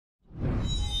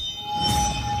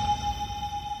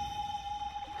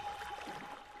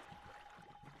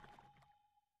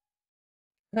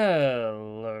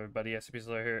Hello, everybody. SCP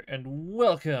Slayer here, and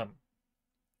welcome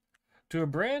to a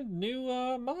brand new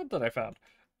mod that I found.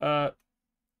 Uh,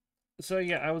 so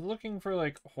yeah, I was looking for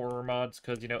like horror mods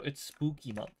because it's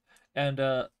spooky month, and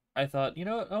I thought,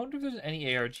 I wonder if there's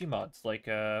any ARG mods like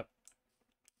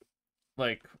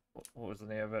what was the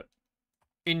name of it?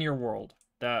 In Your World.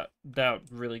 That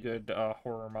really good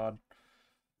horror mod.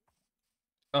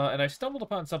 And I stumbled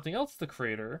upon something else the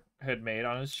creator had made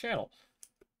on his channel.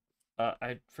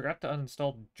 I forgot to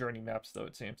uninstall Journey Maps though,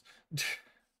 it seems.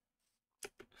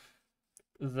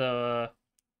 the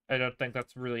I don't think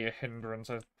that's really a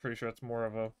hindrance. I'm pretty sure it's more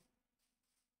of a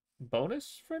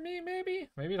bonus for me, maybe?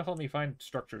 Maybe to help me find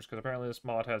structures, because apparently this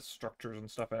mod has structures and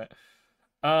stuff in it.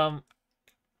 Um,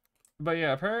 but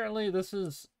yeah, apparently this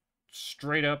is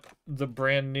straight up the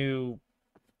brand new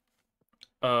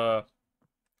uh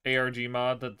ARG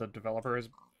mod that the developer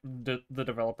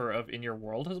of In Your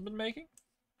World has been making.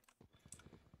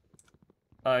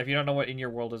 If you don't know what In Your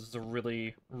World is, it's a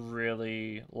really,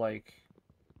 really like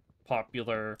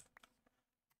popular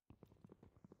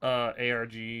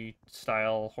ARG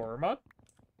style horror mod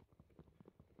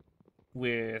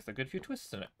with a good few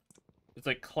twists in it. It's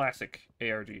like classic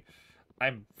ARG.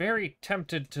 I'm very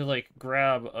tempted to like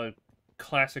grab a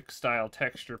classic style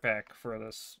texture pack for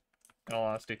this, in all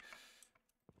honesty,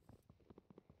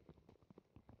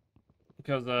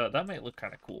 because that might look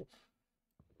kind of cool.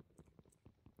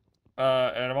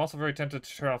 And I'm also very tempted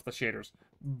to turn off the shaders,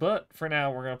 but for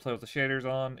now we're gonna play with the shaders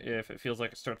on. If it feels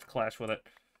like it starts to clash with it,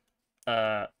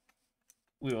 uh,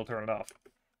 we will turn it off.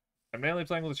 I'm mainly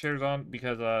playing with the shaders on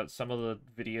because some of the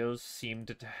videos seemed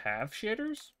to have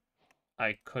shaders.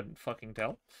 I couldn't fucking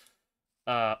tell.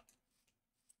 Uh,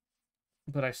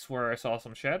 but I swear I saw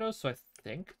some shadows, so I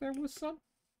think there was some.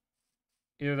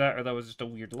 Either that or that was just a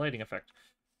weird lighting effect.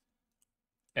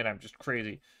 And I'm just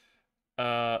crazy.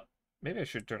 Uh, maybe I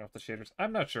should turn off the shaders.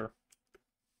 I'm not sure.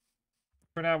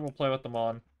 For now, we'll play with them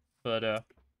on. But,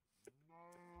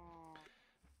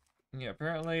 yeah,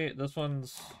 apparently this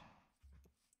one's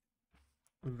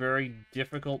very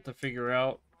difficult to figure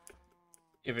out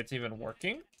if it's even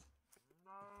working.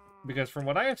 Because from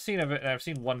what I have seen of it, and I've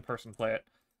seen one person play it,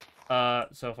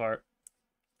 so far,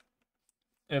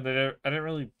 and I didn't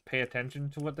really pay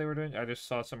attention to what they were doing. I just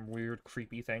saw some weird,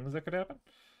 creepy things that could happen.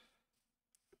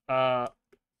 Uh,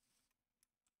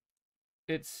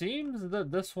 it seems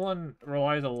that this one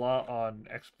relies a lot on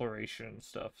exploration and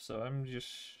stuff, so I'm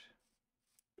just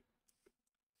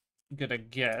gonna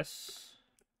guess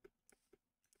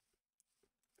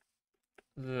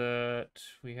that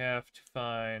we have to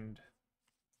find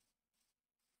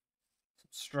some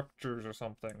structures or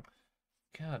something.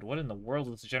 God, what in the world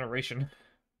is this generation?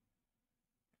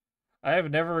 I have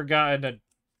never gotten a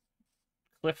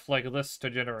cliff like this to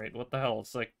generate. What the hell?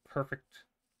 It's like perfectly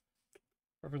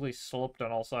sloped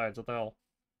on all sides. What the hell?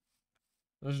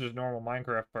 This is just normal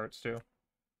Minecraft parts too.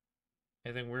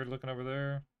 Anything weird looking over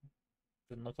there?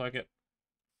 Didn't look like it.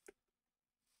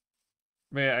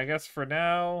 But yeah, I guess for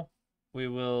now, we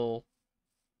will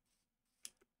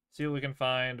see what we can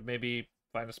find. Maybe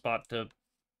find a spot to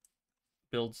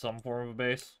build some form of a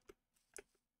base.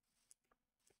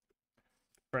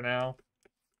 For now.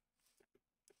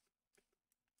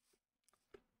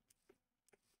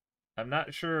 I'm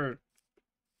not sure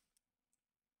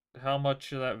how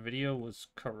much of that video was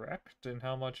correct and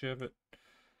how much of it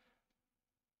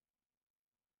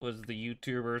was the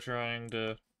YouTuber trying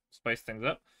to spice things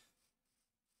up.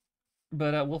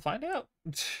 But we'll find out.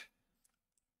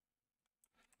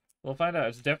 We'll find out.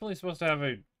 It's definitely supposed to have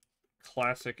a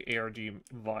classic ARG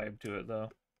vibe to it, though.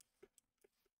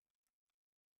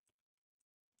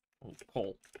 Oh,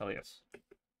 coal. Hell yes.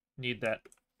 Need that.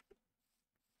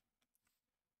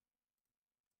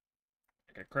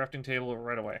 Okay, crafting table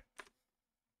right away.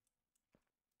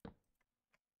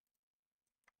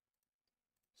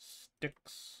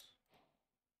 Sticks.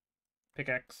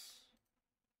 Pickaxe.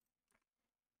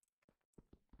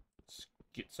 Let's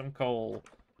get some coal.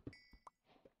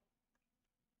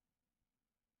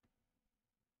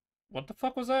 What the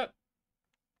fuck was that?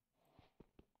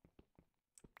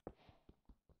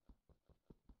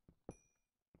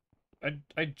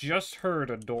 I just heard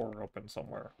a door open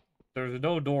somewhere. There's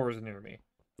no doors near me.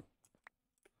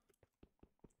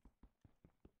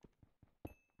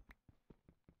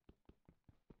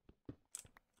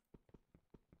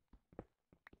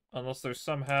 Unless there's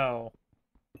somehow...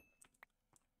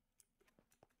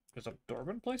 There's a door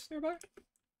been placed nearby?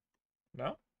 No?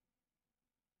 What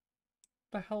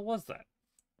the hell was that?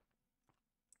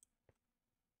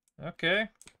 Okay.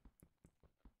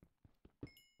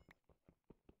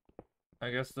 I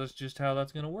guess that's just how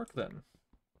that's gonna work then.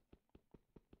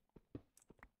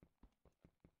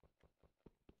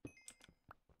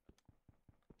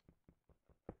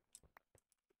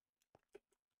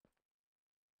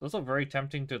 It's also very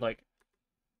tempting to, like...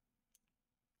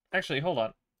 Actually, hold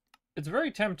on. It's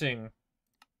very tempting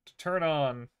to turn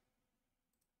on...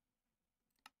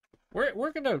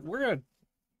 We're gonna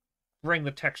bring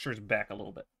the textures back a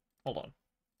little bit. Hold on.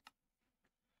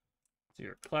 So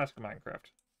your classic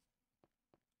Minecraft.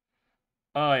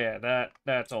 Oh yeah,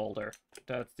 that's older.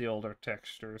 That's the older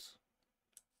textures.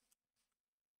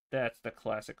 That's the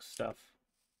classic stuff.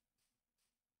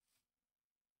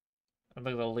 I don't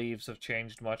think the leaves have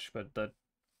changed much, but the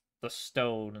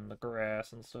stone and the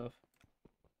grass and stuff.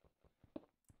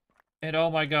 And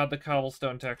oh my god, the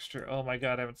cobblestone texture. Oh my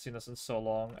god, I haven't seen this in so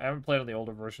long. I haven't played on the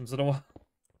older versions in a while.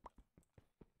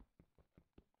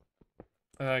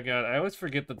 Oh god, I always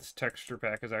forget that this texture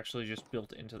pack is actually just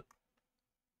built into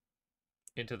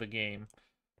the game.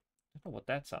 I don't know what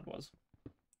that sound was.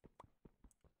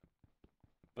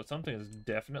 But something is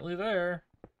definitely there.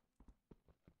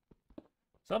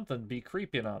 Something be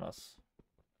creeping on us.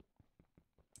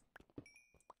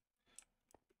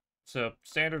 So,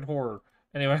 standard horror.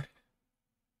 Anyway.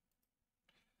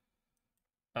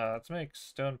 Let's make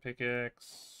stone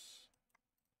pickaxe.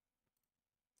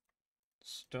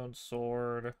 Stone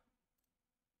sword.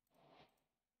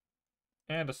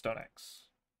 And a stone axe.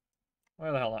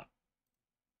 Why the hell not?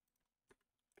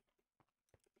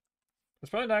 There's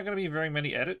probably not going to be very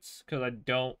many edits, because I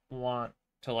don't want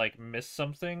to, like, miss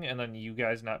something, and then you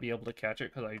guys not be able to catch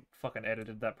it, because I fucking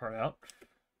edited that part out.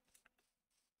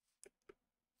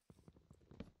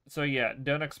 So yeah,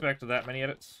 don't expect that many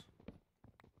edits.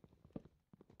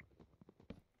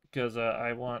 Because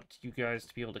I want you guys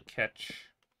to be able to catch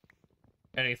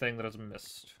anything that is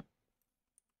missed.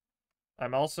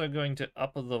 I'm also going to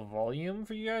up the volume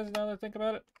for you guys now that I think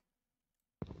about it.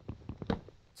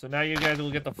 So now you guys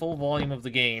will get the full volume of the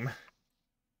game.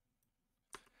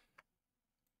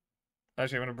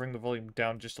 Actually, I'm going to bring the volume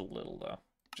down just a little, though.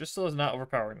 Just so it's not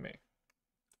overpowering me.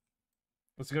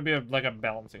 It's going to be like a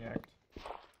balancing act.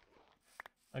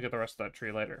 I'll get the rest of that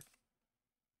tree later.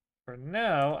 For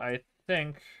now, I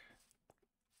think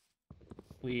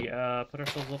we put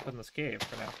ourselves up in this cave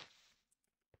for now.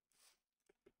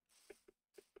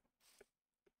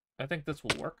 I think this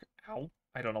will work. Ow.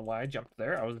 I don't know why I jumped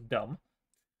there. I was dumb.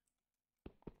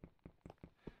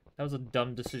 That was a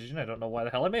dumb decision. I don't know why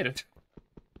the hell I made it.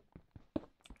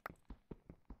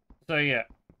 So, yeah.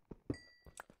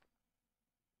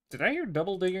 Did I hear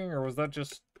double digging, or was that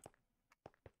just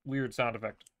weird sound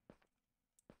effect?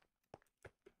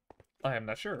 I am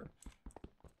not sure.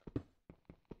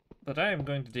 But I am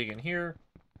going to dig in here.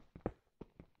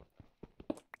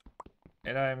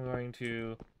 And I am going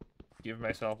to give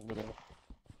myself a little...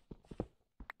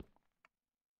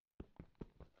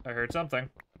 I heard something.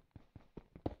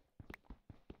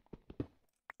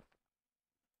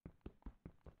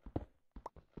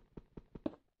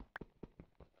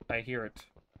 I hear it.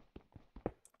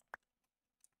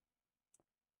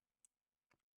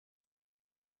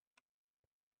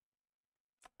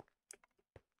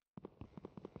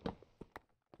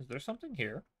 Is there something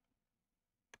here?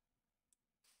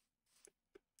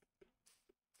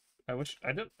 I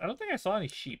don't think I saw any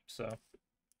sheep, so.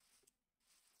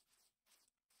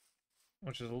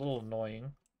 Which is a little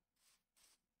annoying.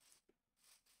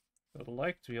 I'd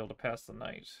like to be able to pass the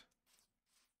night.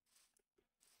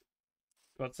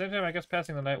 But at the same time, I guess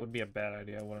passing the night would be a bad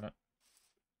idea, wouldn't it?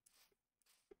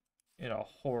 In a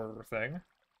horror thing.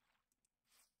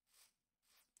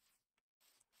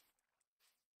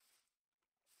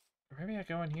 Or maybe I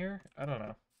go in here? I don't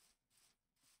know.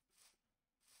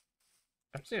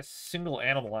 I don't see a single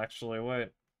animal, actually. Wait.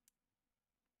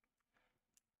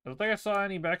 I don't think I saw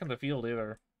any back in the field,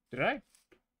 either. Did I?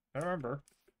 I don't remember.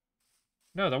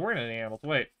 No, there weren't any animals.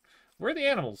 Wait. Where are the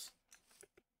animals?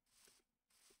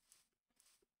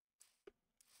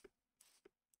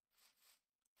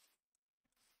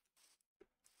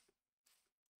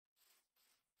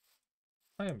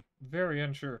 I am very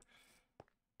unsure.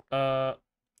 We're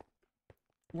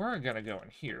gonna go in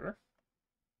here.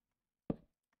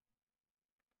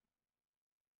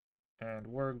 And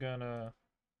we're gonna...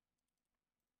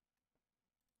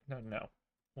 No.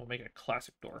 We'll make it a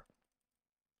classic door.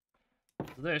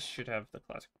 This should have the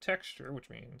classic texture, which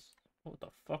means... What the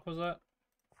fuck was that?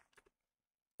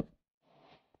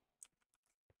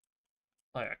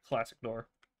 Oh yeah, classic door.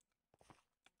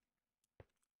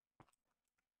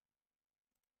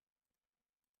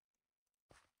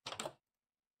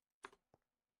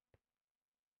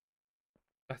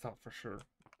 I thought for sure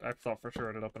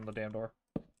it'd open the damn door.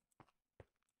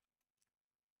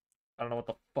 I don't know what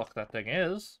the fuck that thing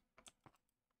is.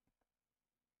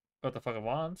 What the fuck it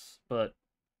wants, but...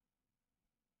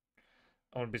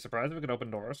 I wouldn't be surprised if it could open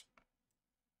doors.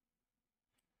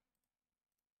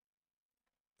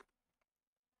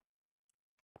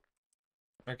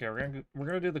 Okay, we're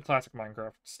gonna do the classic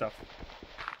Minecraft stuff.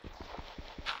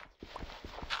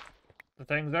 The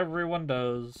things everyone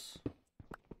does,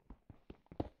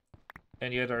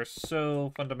 and yet are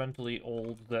so fundamentally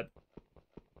old that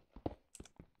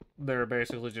they're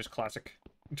basically just classic.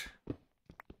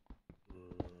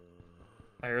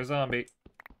 I hear a zombie.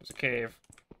 There's a cave.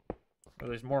 Or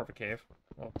there's more of a cave.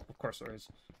 Well, of course there is.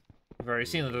 We've already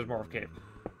seen that there's more of a cave.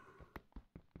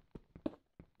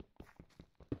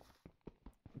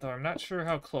 Though I'm not sure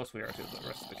how close we are to the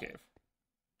rest of the cave.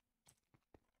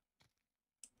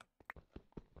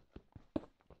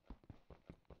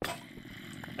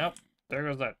 Nope. There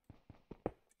goes that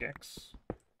Gex.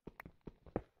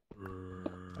 I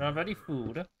don't have any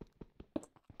food.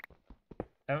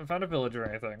 I haven't found a village or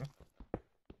anything.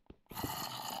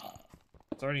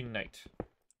 It's already night.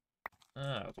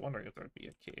 I was wondering if there'd be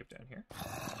a cave down here.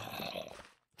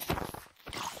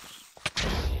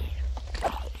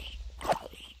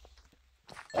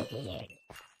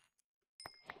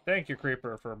 Thank you,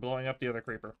 creeper, for blowing up the other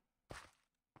creeper.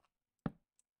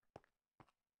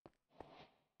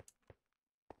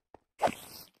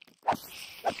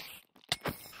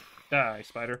 Die,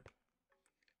 spider.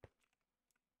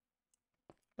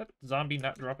 That zombie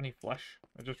not drop any flesh?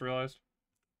 I just realized.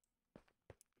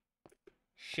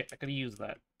 Shit, I could have used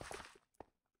that.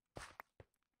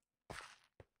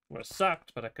 Would have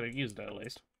sucked, but I could have used it at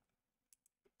least.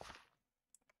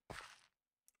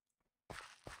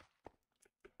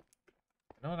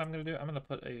 You know what I'm gonna do? I'm gonna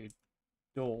put a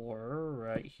door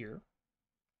right here.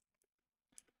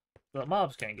 So that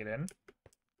mobs can't get in.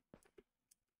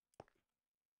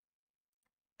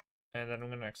 And then I'm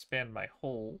gonna expand my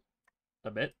hole a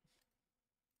bit.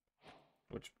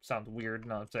 Which sounds weird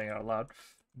now I'm saying it out loud.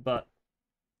 But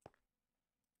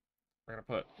we're gonna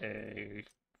put a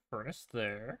furnace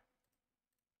there.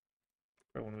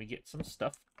 For when we get some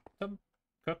stuff to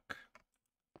cook.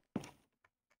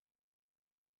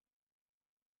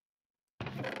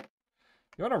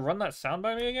 You wanna run that sound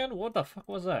by me again? What the fuck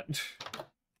was that?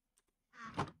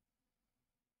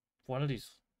 One of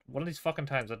these fucking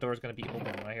times that door's gonna be open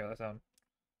when I hear that sound.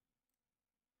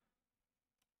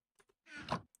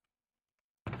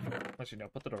 Actually, no,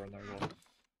 put the door in there as well.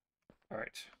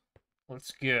 Alright.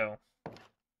 Let's go.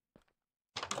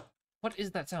 What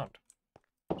is that sound?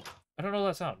 I don't know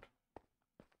that sound.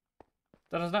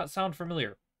 That does not sound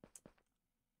familiar.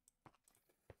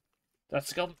 That's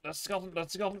skeleton, that's skeleton,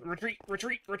 that's skeleton. Retreat,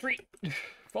 retreat, retreat!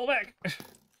 Fall back!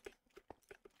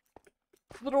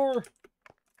 The door!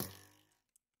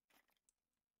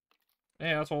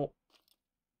 Hey, asshole.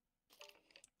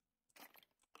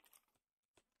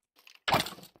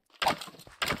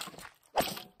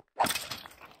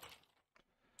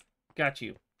 Got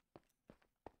you.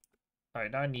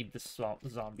 Alright, now I need this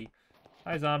zombie.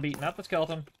 Hi, zombie. Not the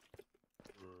skeleton.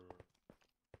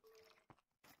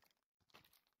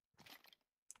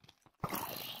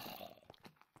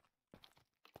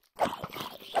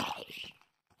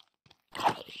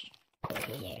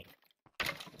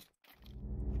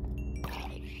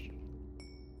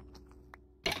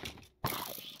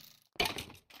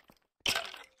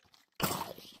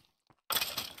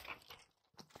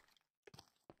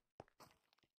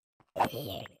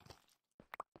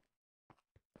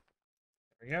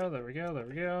 There we go, there we go, there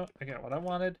we go. I got what I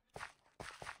wanted,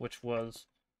 which was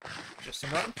just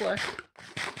some rotten flesh.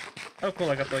 Oh, cool,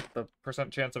 I got, like, the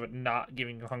percent chance of it not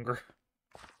giving you hunger.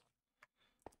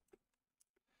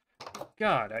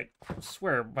 God, I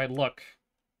swear, my luck.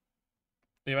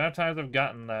 The amount of times I've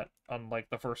gotten that on, like,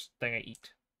 the first thing I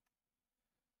eat.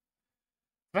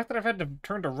 The fact that I've had to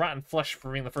turn to rotten flesh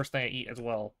for being the first thing I eat as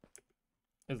well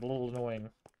is a little annoying.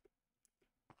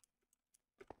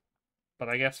 But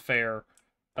I guess fair.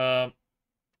 Now,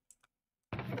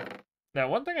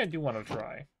 one thing I do want to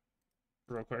try,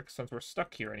 real quick, since we're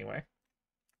stuck here anyway,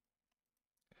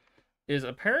 is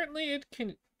apparently it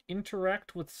can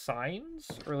interact with signs,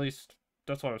 or at least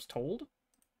that's what I was told.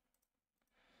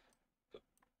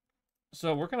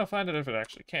 So we're gonna find out if it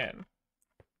actually can.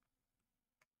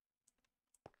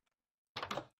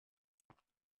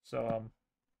 So,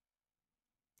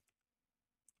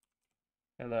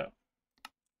 hello.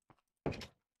 Gonna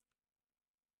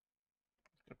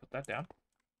put that down.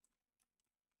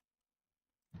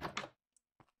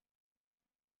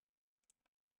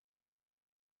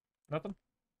 Nothing?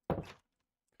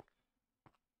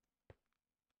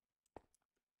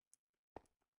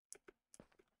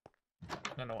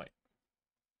 No, wait.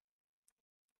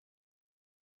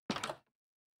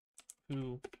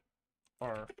 Who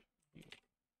are you?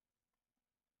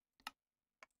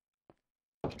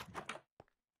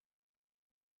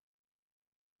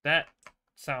 That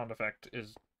sound effect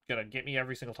is gonna get me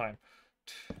every single time.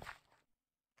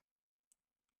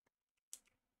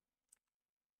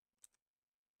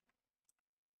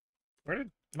 Where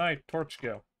did my torch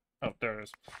go? Oh, there it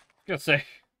is. I was gonna say.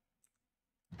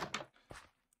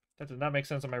 That did not make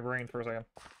sense in my brain for a second.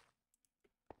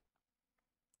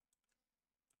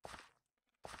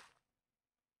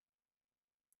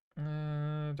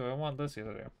 Do I want this? Yes,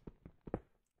 I do.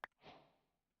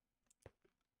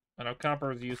 I know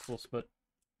copper is useless, but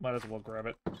might as well grab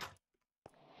it.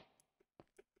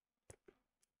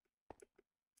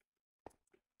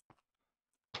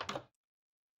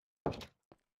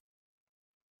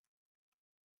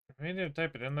 I need to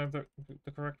type it in there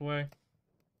the correct way.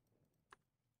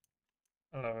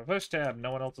 I don't know. If I push tab,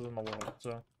 no one else is in the world,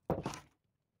 so.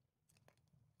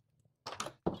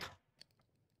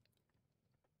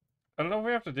 I don't know what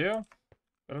we have to do.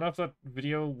 I don't know if that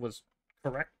video was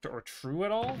correct or true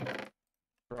at all.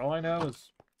 For all I know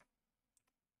is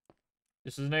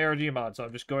this is an ARG mod, so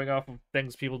I'm just going off of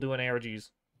things people do in ARGs.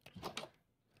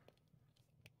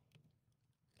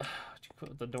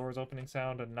 The doors opening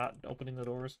sound and not opening the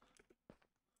doors.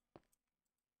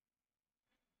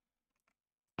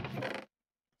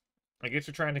 I guess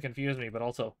you're trying to confuse me, but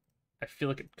also I feel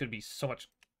like it could be so much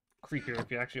creepier if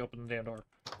you actually open the damn door.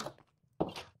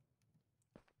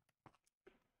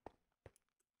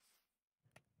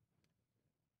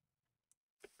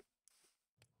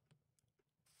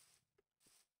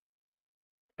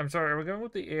 I'm sorry, are we going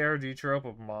with the ARG trope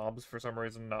of mobs for some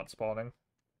reason not spawning?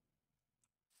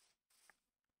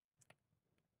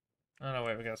 Oh no,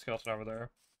 wait, we got a skeleton over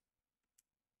there.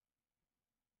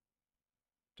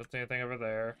 Just anything over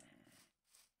there.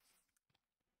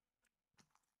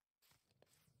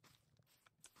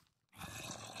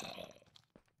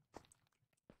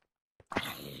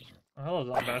 Oh, hello,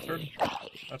 zombie bastard.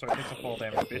 That's right, take some fall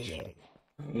damage, bitch.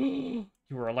 You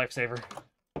were a lifesaver.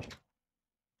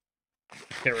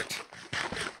 Carrot.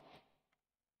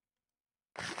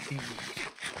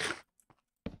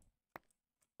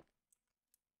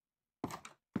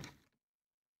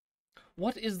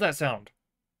 What is that sound?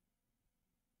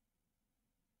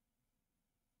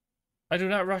 I do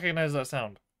not recognize that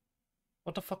sound.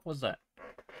 What the fuck was that?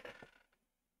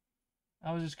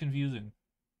 That was just confusing.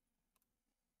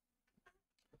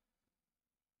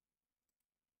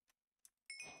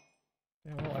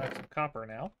 Okay, we'll add some copper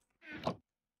now.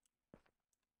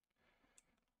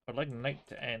 I'd like night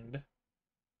to end.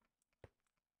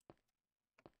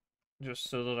 Just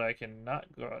so that I can not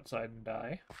go outside and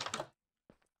die.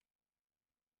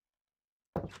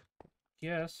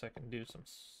 Yes, I can do some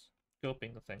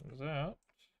scoping the things out.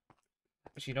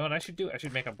 But you know what I should do? I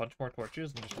should make a bunch more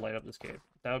torches and just light up this cave.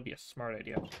 That would be a smart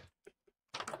idea.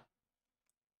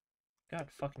 God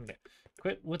fucking damn.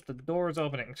 Quit with the doors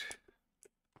opening.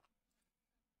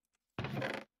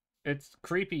 It's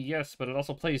creepy, yes, but it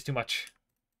also plays too much.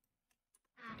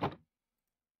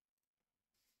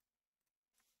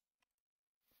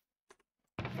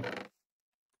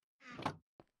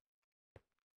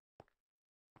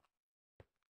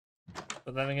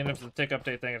 But then again, if the tick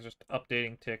update thing is just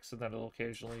updating ticks, and then it'll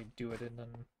occasionally do it, and then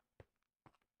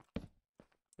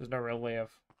there's no real way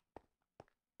of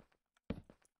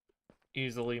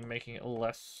easily making it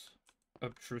less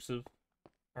obtrusive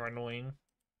or annoying.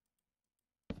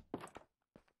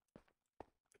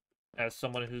 As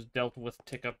someone who's dealt with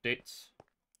tick updates.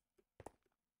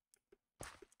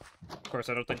 Of course,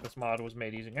 I don't think this mod was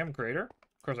made using mcreator.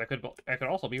 Of course, I could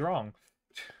also be wrong.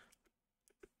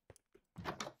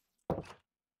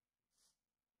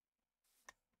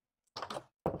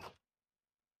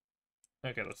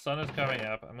 Okay, the sun is coming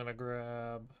up. I'm gonna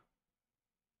grab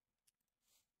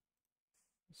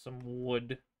some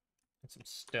wood and some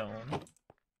stone.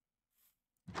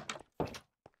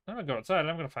 I'm gonna go outside and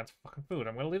I'm gonna find some fucking food.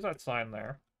 I'm gonna leave that sign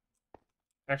there.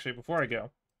 Actually, before I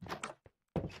go,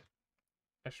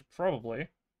 I should probably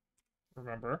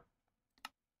remember.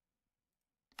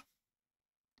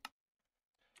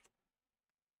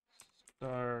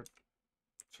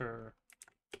 Starter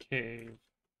cave.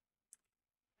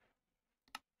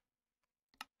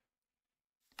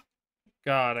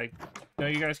 God, I know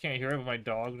you guys can't hear it, but my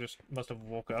dog just must have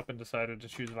woke up and decided to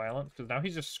choose violence, because now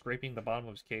he's just scraping the bottom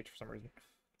of his cage for some reason.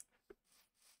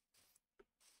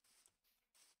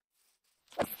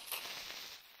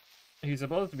 He's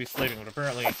supposed to be sleeping, but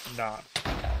apparently not.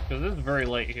 Because this is very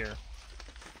late here.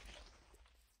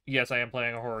 Yes, I am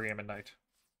playing a horror game at night.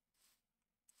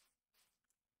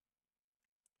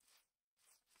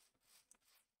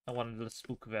 I wanted the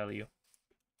spook value.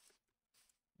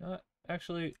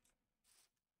 Actually,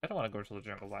 I don't want to go to the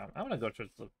jungle biome. I want to go to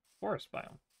the forest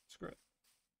biome. Screw it.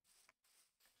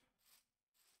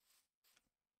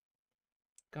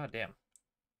 God damn.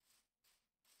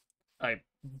 I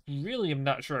really am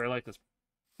not sure I like this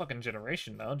fucking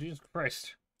generation now. Jesus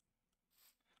Christ.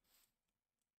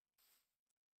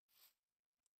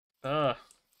 Ugh.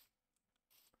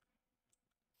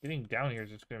 Getting down here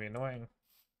is just gonna be annoying.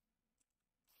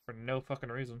 For no fucking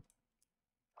reason.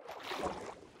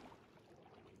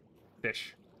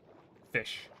 Fish.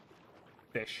 Fish.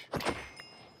 Fish.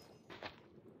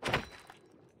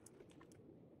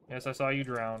 Yes, I saw you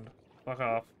drowned. Fuck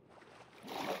off.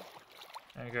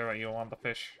 I don't care about you, I want the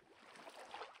fish.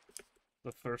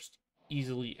 The first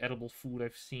easily edible food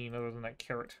I've seen other than that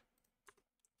carrot.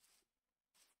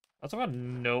 I also got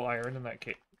no iron in that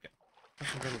cave.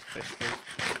 Fucking get this fish, please.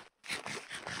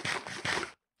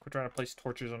 Quit trying to place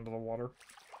torches under the water.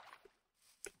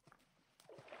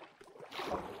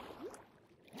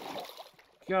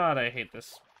 God, I hate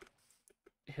this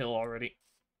hill already.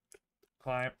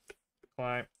 Climb.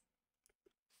 Climb.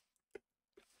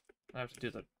 I have to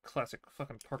do the classic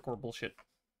fucking parkour bullshit.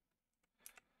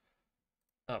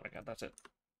 Oh my god, that's it.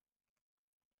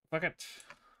 Fuck it.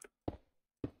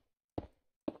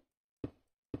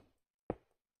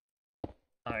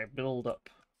 I build up.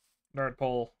 Nerd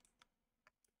pole.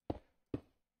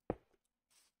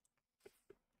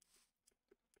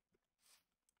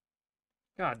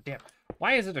 God damn.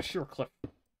 Why is it a sheer cliff?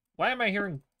 Why am I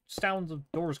hearing sounds of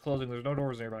doors closing? There's no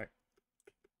doors nearby.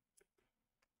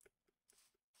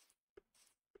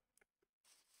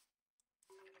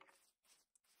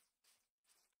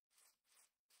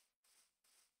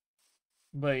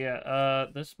 But yeah,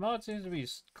 this mod seems to be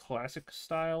classic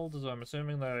styled, so I'm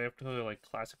assuming that I have to go to like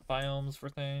classic biomes for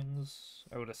things.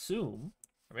 I would assume.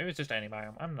 Or maybe it's just any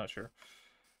biome, I'm not sure.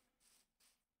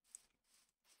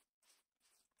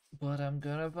 But I'm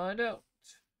gonna find out.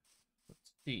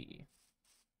 Let's see.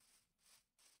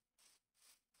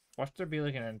 Watch there be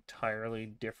like an entirely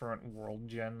different world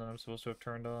gen that I'm supposed to have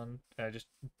turned on, and I just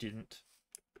didn't.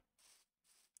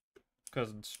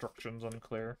 Because instructions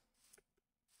unclear.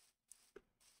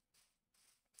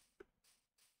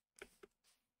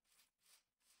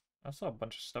 I saw a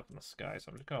bunch of stuff in the sky,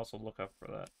 so I'm just gonna also look up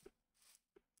for that.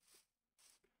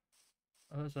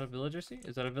 Oh, is that a village I see?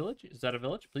 Is that a village? Is that a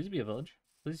village? Please be a village.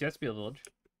 Please, yes, be a village.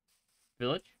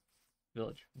 Village?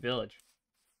 Village. Village.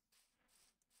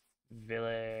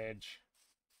 Village.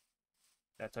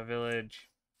 That's a village.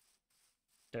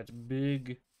 That's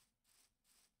big.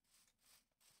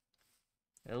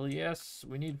 Hell yes,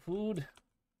 we need food.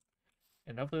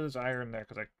 And hopefully there's iron there,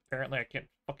 because apparently I can't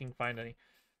fucking find any.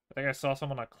 I think I saw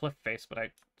someone on a cliff face, but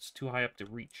it's too high up to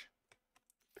reach.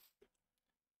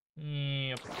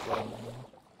 Yep.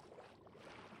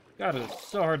 God, it is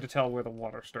so hard to tell where the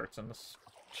water starts in this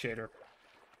shader.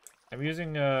 I'm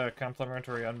using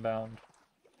Complementary Unbound.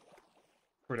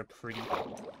 Pretty.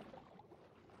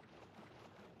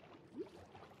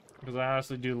 Because I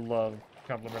honestly do love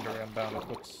Complementary Unbound. It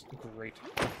looks great.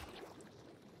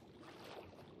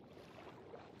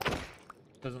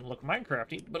 Doesn't look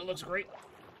Minecrafty, but it looks great.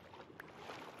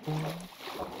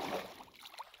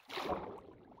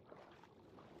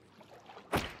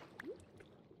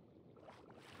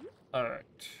 Alright.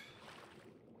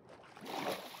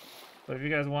 So if you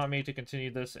guys want me to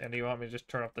continue this and you want me to just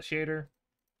turn off the shader,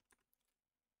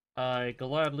 I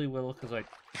gladly will, because I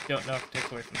don't know if it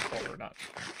takes away from the color or not.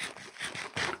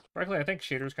 Frankly, I think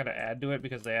shaders kind of add to it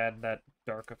because they add that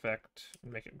dark effect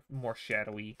and make it more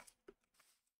shadowy.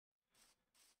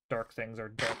 Dark things are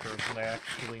darker than they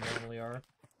actually normally are.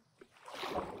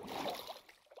 Oh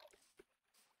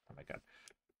my god.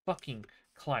 Fucking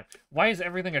climb. Why is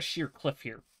everything a sheer cliff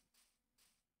here?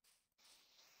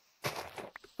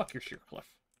 Fuck your sheer cliff.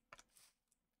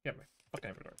 Get my fucking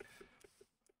inventory.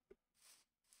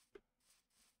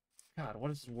 God,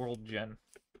 what is this world gen?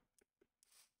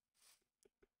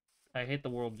 I hate the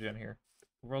world gen here.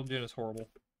 The world gen is horrible.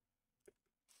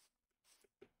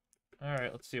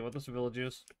 Alright, let's see what this village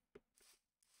is.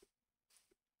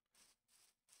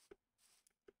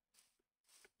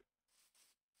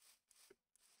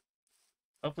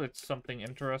 Hopefully it's something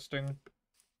interesting.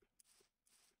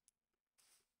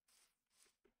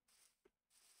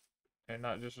 And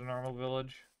not just a normal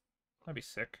village. That'd be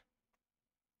sick.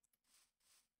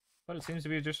 But it seems to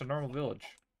be just a normal village.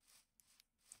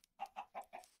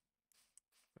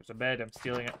 There's a bed, I'm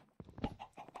stealing it.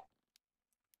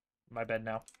 My bed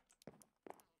now.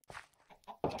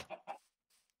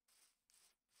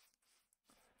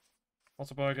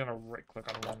 Also probably gonna right click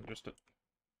on one just to...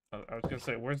 I was gonna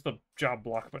say, where's the job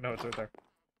block? But no, it's right there.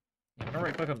 I'm gonna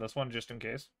right click on this one just in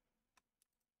case.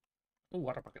 Oh,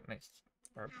 water bucket, nice.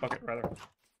 Or bucket, rather.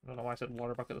 I don't know why I said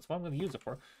water bucket. That's what I'm gonna use it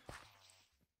for.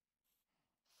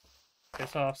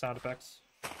 Piss off, sound effects.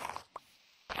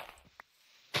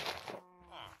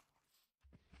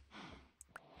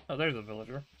 Oh, there's a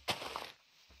villager.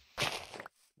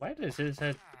 Why does his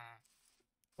head...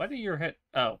 Why did your head...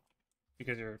 Oh,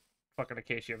 because you're fucking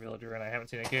Acacia villager, and I haven't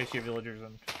seen Acacia villagers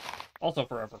in... Also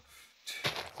forever.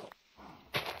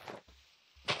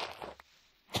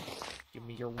 Give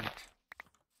me your wheat.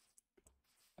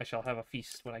 I shall have a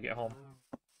feast when I get home.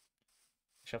 I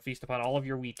shall feast upon all of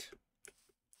your wheat.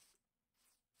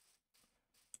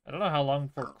 I don't know how long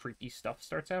before creepy stuff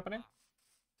starts happening.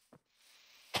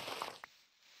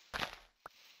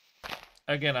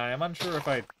 Again, I am unsure if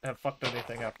I have fucked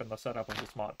anything up in the setup of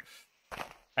this mod.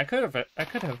 I could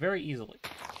have very easily.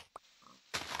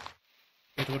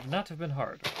 It would not have been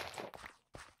hard.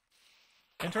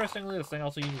 Interestingly, this thing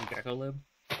also uses GeckoLib,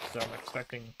 so I'm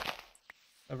expecting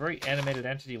a very animated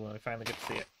entity when we finally get to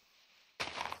see it.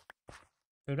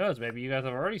 Who knows, maybe you guys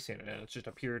have already seen it and it's just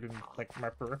appeared in like my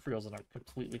peripherals and I've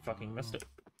completely fucking missed it.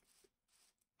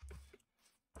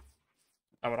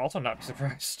 I would also not be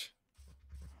surprised.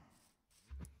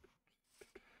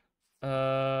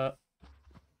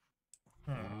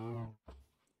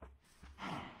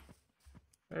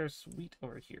 There's wheat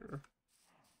over here.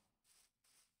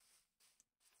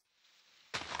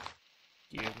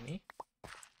 Give me.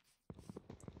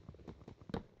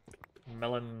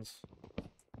 Melons.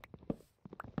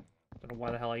 Don't know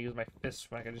why the hell I use my fists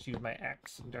when I can just use my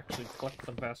axe and actually collect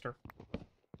them faster.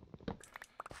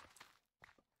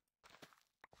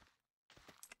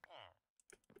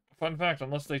 Fun fact,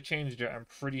 unless they changed it, I'm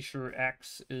pretty sure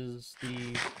axe is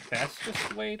the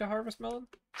fastest way to harvest melon.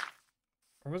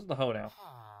 Or was it the hoe now?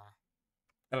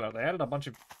 I don't know, they added a bunch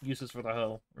of uses for the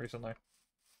hoe recently.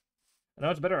 I know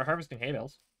it's better at harvesting hay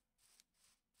bales.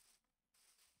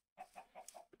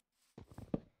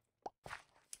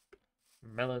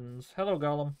 Melons. Hello,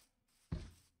 Gollum.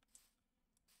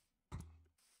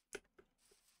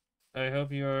 I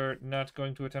hope you're not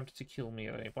going to attempt to kill me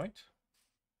at any point.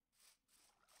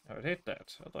 I would hate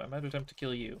that, although I might attempt to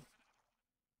kill you.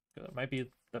 Because it might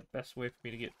be the best way for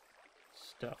me to get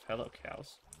stuff. Hello,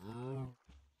 cows.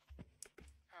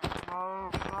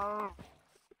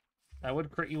 I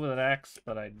would crit you with an axe,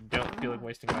 but I don't feel like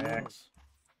wasting my axe.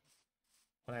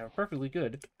 When I have a perfectly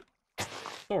good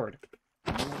sword.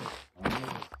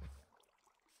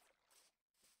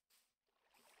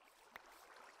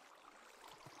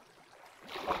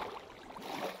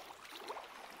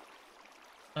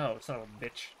 Oh, son of a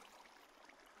bitch.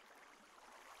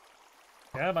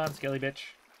 Come on, skelly bitch.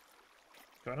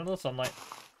 Go into the sunlight.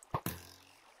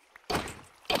 Are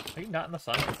you not in the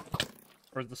sun?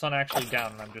 Or is the sun actually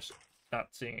down and I'm just not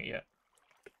seeing it yet?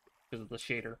 Because of the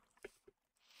shader.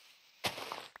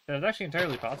 That is actually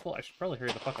entirely possible. I should probably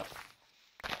hurry the fuck up.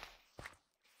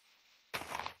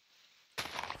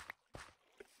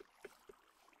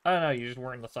 Oh no, you just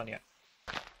weren't in the sun yet.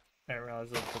 I didn't realize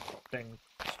that the thing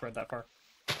spread that far.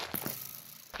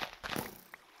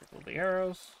 Careful the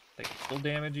arrows. They can still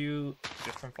damage you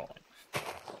just from falling.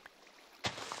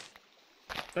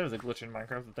 That is a glitch in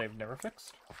Minecraft that they've never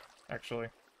fixed, actually.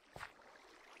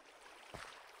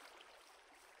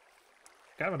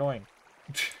 Kind of annoying.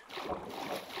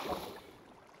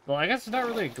 Well, I guess it's not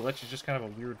really a glitch, it's just kind of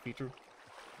a weird feature.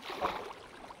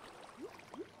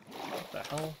 What the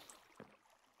hell?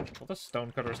 Well, this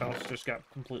stonecutter's house just got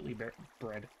completely bread.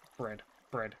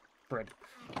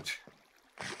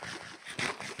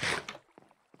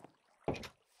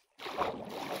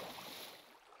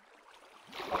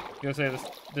 I was gonna say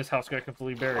this house got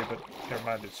completely buried, but never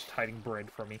mind, it's hiding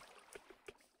bread from me. It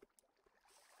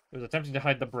was attempting to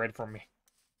hide the bread from me.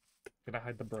 Gonna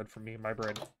hide the bread from me, my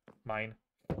bread. Mine.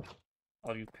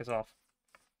 All you piss off.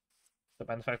 Except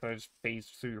by the fact that I just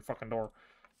phased through your fucking door.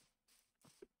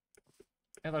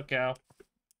 Hello, cow.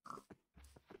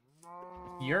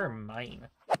 You're mine.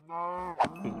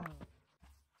 Food.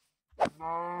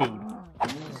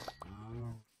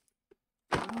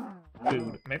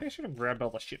 Food. Maybe I should have grabbed all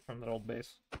the shit from that old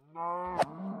base. I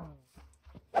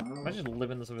might just live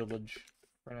in this village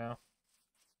for now.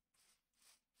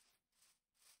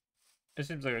 It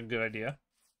seems like a good idea.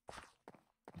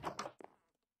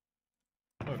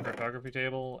 Oh, cartography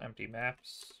table, empty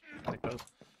maps. Like those.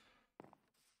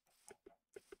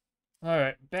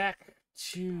 Alright, back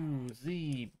to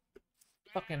the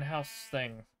fucking house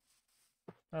thing.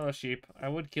 Hello, sheep. I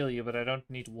would kill you, but I don't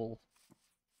need wool.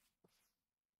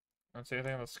 I don't see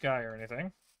anything in the sky or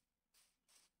anything.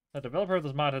 The developer of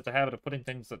this mod has a habit of putting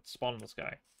things that spawn in the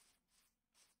sky.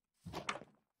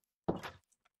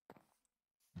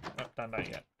 Oh, not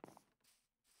yet.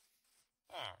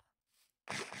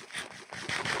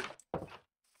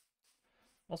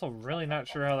 Also, really not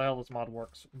sure how the hell this mod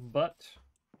works, but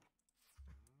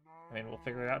I mean, we'll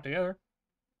figure it out together.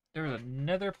 There's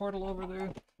another portal over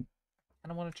there. I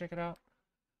don't want to check it out.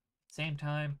 Same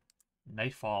time,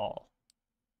 Nightfall.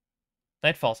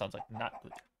 Nightfall sounds like not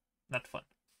good. Not fun.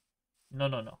 No,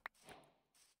 no, no.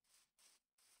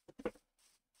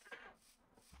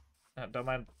 Don't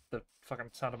mind the fucking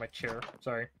sound of my chair.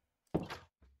 Sorry.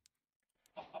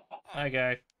 Hi,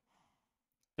 guy.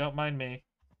 Don't mind me.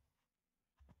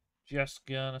 Just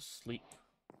gonna sleep.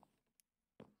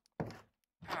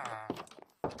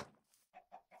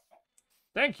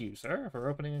 Thank you, sir, for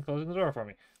opening and closing the door for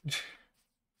me.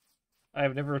 I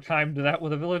have never timed that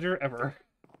with a villager, ever.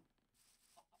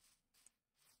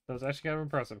 That was actually kind of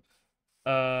impressive.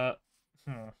 Alright.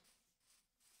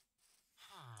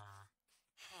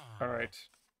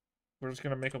 We're just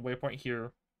gonna make a waypoint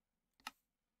here.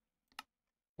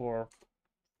 For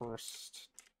first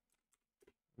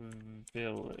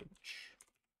village.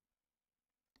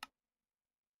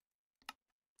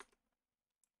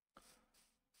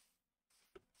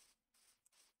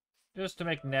 Just to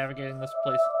make navigating this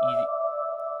place easy.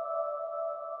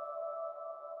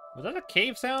 Was that a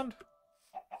cave sound?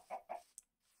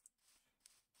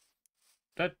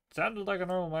 That sounded like a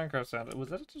normal Minecraft sound. Was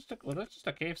that just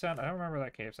a cave sound? I don't remember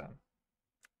that cave sound.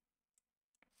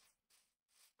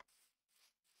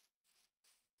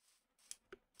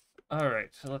 Alright,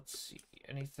 so let's see.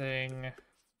 Anything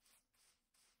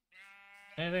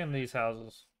in these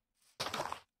houses?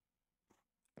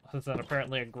 Other than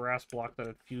apparently a grass block that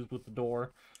had fused with the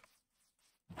door.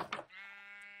 Got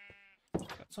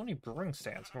so many brewing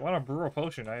stands. If I want to brew a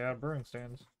potion, I have brewing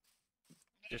stands.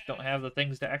 Just don't have the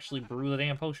things to actually brew the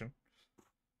damn potion.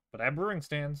 But I have brewing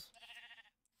stands.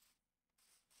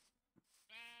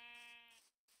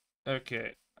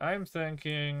 Okay, I'm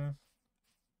thinking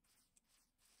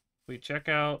we check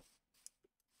out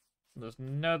this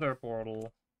nether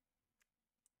portal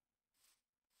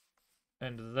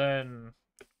and then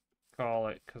call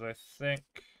it, because I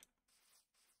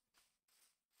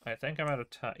think I'm out of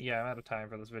time. Yeah, I'm out of time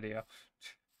for this video.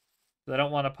 I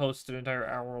don't want to post an entire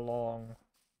hour-long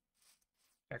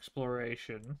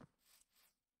exploration,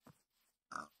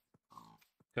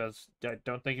 because I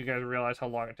don't think you guys realize how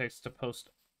long it takes to post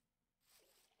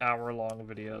hour-long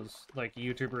videos. Like,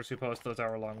 YouTubers who post those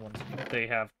hour-long ones, they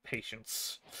have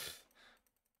patience.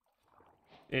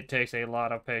 It takes a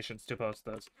lot of patience to post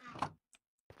those.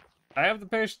 I have the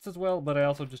patience as well, but I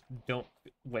also just don't...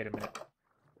 Wait a minute.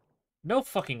 No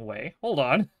fucking way. Hold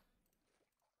on.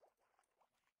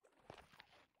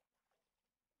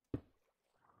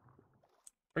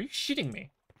 Are you shitting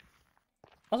me?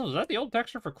 Also, is that the old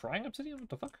texture for crying obsidian? What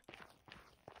the fuck?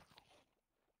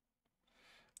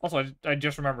 Also, I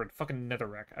just remembered. Fucking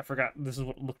netherrack. I forgot this is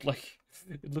what it looked like.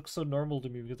 It looks so normal to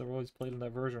me because I've always played in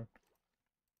that version.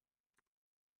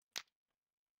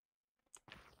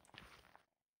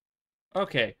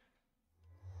 Okay.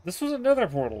 This was another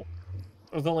portal.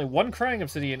 With only one crying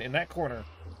obsidian in that corner.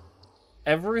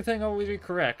 Everything always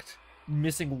correct.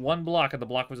 Missing one block, and the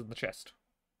block was in the chest.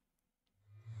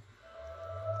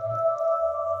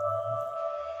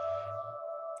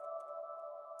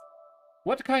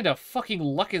 What kind of fucking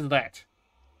luck is that?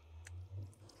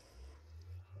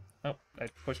 Oh, I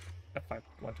pushed F5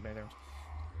 one too many times.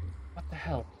 What the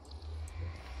hell?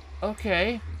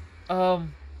 Okay. I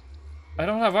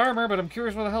don't have armor, but I'm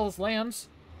curious where the hell this lands.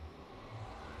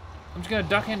 I'm just gonna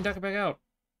duck in, duck it back out.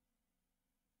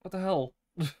 What the hell?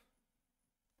 I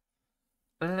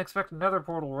didn't expect another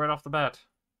portal right off the bat.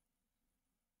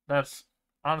 That's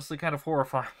honestly kind of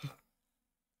horrifying.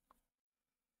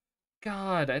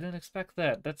 God, I didn't expect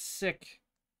that. That's sick.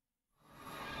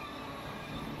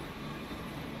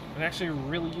 And actually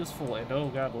really useful, and oh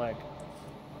god, lag.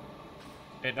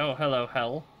 And oh, hello,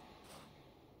 hell.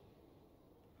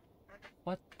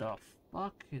 What the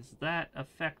fuck is that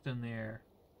effect in there?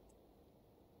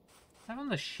 Is that on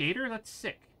the shader? That's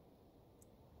sick.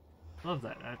 Love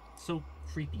that. That's so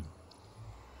creepy.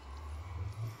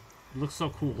 It looks so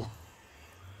cool.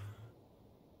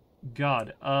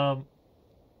 God,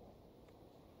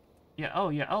 yeah, oh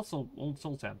yeah, also old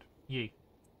soul sand. Yay.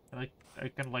 I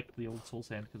kind of like the old soul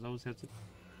sand because it always has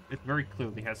it very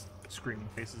clearly has screaming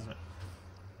faces in it.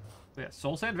 But yeah,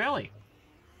 Soul Sand Valley.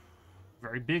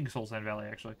 Very big Soul Sand Valley,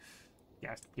 actually.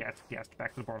 Yes.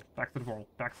 Back to the portal. Back to the portal.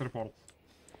 Back to the portal.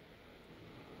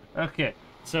 Okay,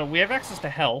 so we have access to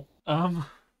hell. In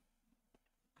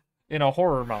a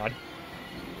horror mod.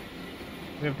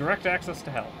 We have direct access to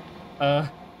hell.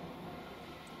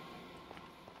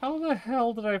 How the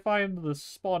hell did I find this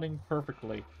spawning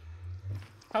perfectly?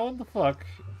 How in the fuck?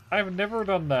 I've never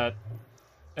done that.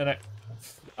 And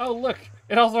oh, look!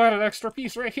 It also had an extra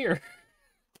piece right here!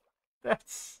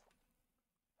 That's...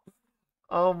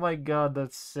 Oh my god,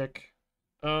 that's sick.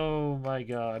 Oh my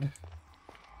god.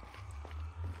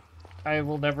 I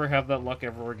will never have that luck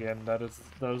ever again. That is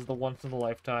the once in a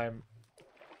lifetime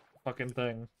fucking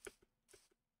thing.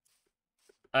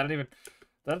 I don't even...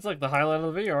 That's like the highlight of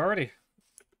the video already.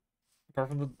 Apart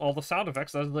from all the sound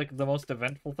effects, that's like the most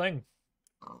eventful thing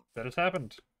that has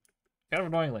happened. Kind of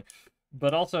annoyingly.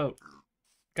 But also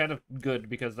kind of good,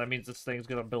 because that means this thing's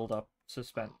gonna build up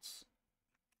suspense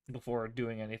before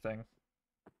doing anything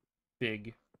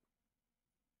big.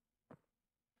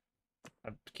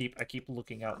 I keep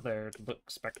looking out there to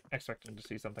expecting to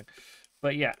see something.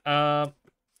 But yeah, I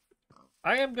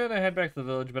am gonna head back to the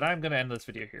village, but I'm gonna end this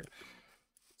video here.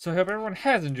 So I hope everyone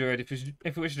has enjoyed. If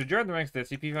you wish to join the ranks of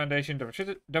the SCP Foundation, well,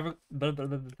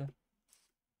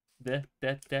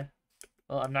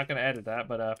 I'm not gonna edit that,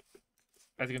 but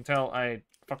as you can tell, I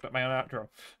fucked up my own outro.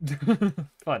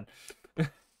 Fun.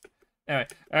 Anyway,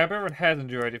 I hope everyone has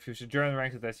enjoyed. If you should join the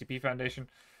ranks of the SCP Foundation,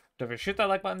 don't forget to shoot that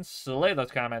like button, slay those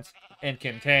comments, and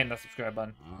contain the subscribe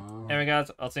button. Anyway,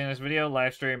 guys, I'll see you in this video,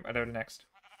 live stream, or next.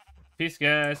 Peace,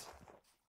 guys.